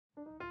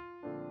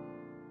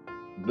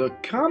The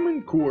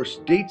Common Core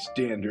state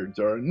standards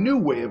are a new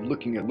way of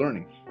looking at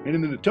learning, and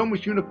in the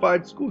Natomas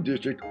Unified School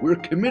District, we're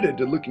committed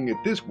to looking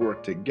at this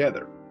work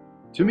together.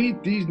 To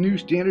meet these new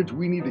standards,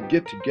 we need to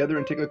get together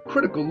and take a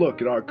critical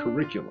look at our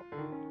curriculum.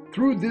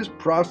 Through this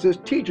process,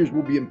 teachers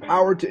will be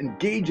empowered to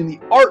engage in the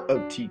art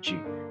of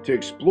teaching, to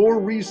explore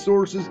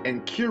resources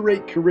and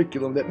curate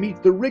curriculum that meets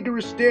the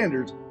rigorous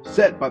standards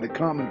set by the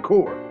Common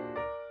Core.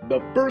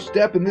 The first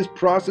step in this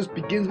process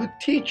begins with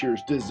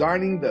teachers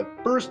designing the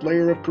first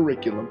layer of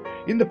curriculum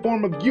in the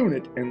form of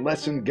unit and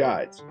lesson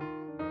guides.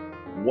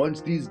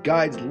 Once these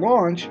guides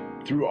launch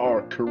through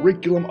our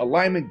curriculum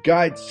alignment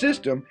guide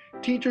system,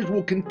 teachers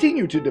will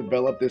continue to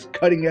develop this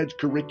cutting-edge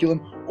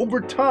curriculum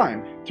over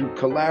time through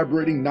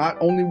collaborating not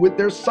only with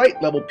their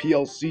site-level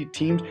PLC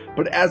teams,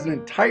 but as an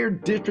entire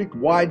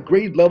district-wide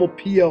grade-level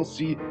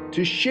PLC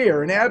to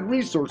share and add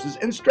resources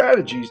and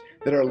strategies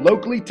that are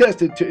locally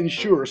tested to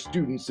ensure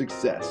student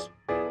success.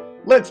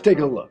 Let's take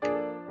a look.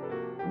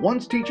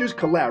 Once teachers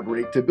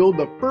collaborate to build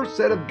the first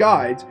set of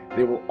guides,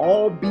 they will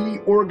all be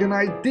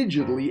organized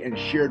digitally and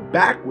shared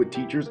back with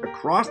teachers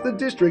across the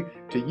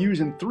district to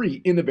use in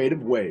 3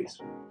 innovative ways.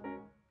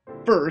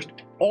 First,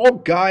 all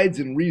guides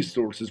and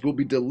resources will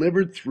be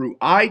delivered through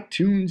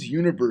iTunes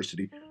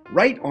University,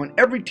 right on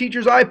every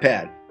teacher's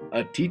iPad.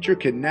 A teacher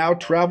can now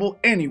travel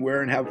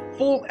anywhere and have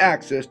full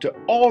access to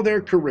all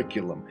their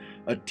curriculum.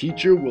 A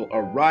teacher will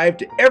arrive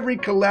to every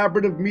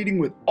collaborative meeting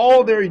with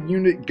all their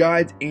unit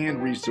guides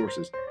and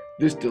resources.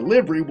 This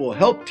delivery will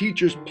help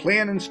teachers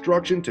plan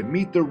instruction to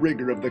meet the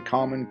rigor of the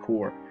Common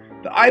Core.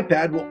 The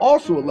iPad will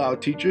also allow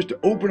teachers to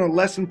open a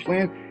lesson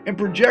plan and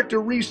project a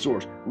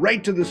resource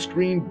right to the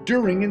screen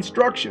during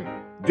instruction.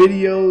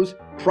 Videos,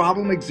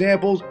 problem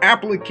examples,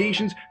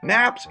 applications,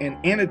 maps, and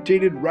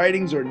annotated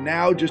writings are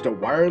now just a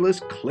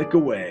wireless click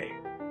away.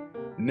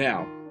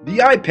 Now, the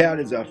iPad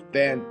is a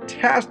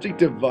fantastic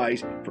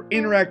device for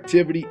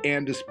interactivity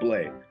and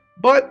display,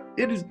 but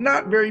it is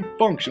not very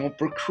functional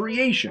for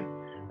creation.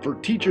 For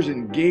teachers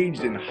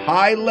engaged in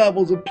high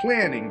levels of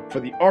planning for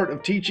the art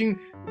of teaching,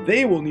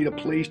 they will need a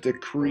place to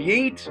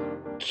create,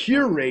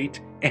 curate,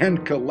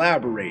 and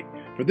collaborate.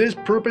 For this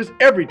purpose,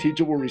 every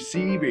teacher will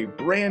receive a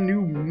brand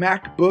new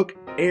MacBook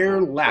Air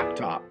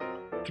laptop.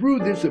 Through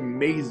this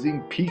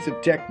amazing piece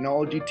of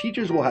technology,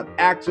 teachers will have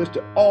access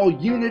to all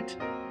unit,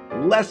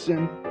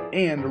 lesson,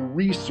 and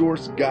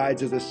resource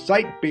guides as a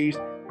site-based,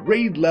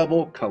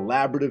 grade-level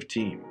collaborative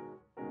team.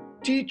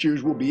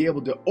 Teachers will be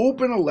able to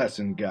open a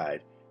lesson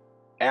guide,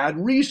 add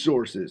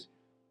resources,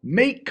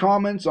 make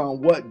comments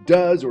on what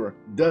does or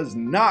does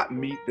not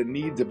meet the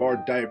needs of our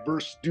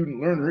diverse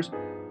student learners,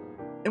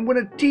 and when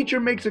a teacher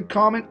makes a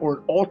comment or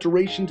an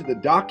alteration to the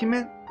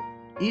document,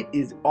 it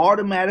is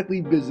automatically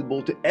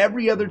visible to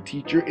every other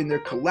teacher in their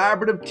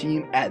collaborative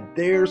team at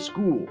their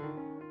school.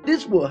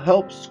 This will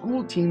help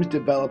school teams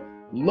develop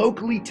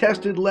locally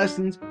tested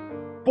lessons,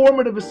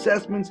 formative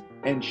assessments,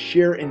 and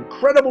share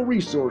incredible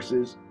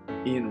resources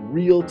in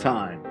real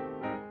time.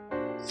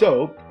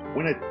 So,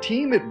 when a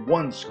team at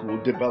one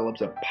school develops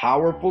a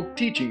powerful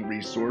teaching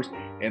resource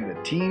and the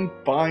team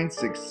finds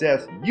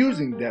success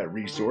using that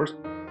resource,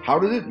 how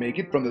does it make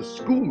it from the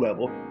school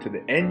level to the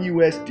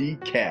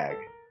NUSD CAG?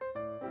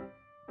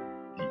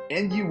 The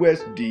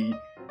NUSD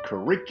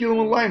Curriculum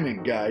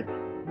Alignment Guide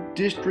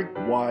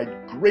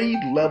district-wide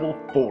grade-level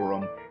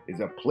forum is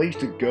a place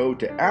to go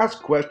to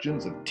ask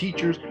questions of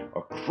teachers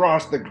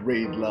across the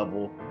grade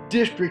level,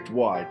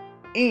 district-wide,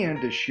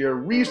 and to share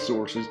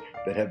resources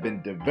that have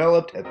been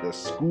developed at the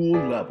school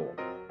level.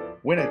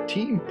 When a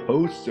team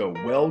posts a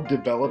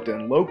well-developed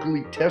and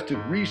locally tested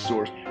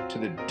resource to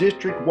the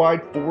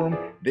district-wide forum,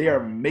 they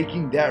are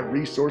making that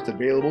resource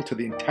available to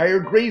the entire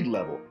grade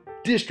level,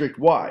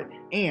 district-wide,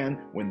 and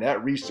when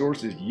that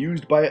resource is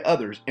used by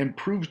others and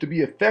proves to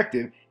be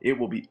effective, it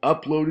will be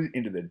uploaded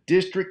into the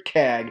district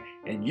CAG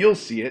and you'll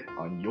see it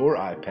on your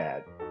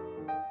iPad.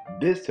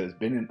 This has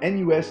been an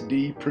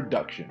NUSD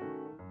production.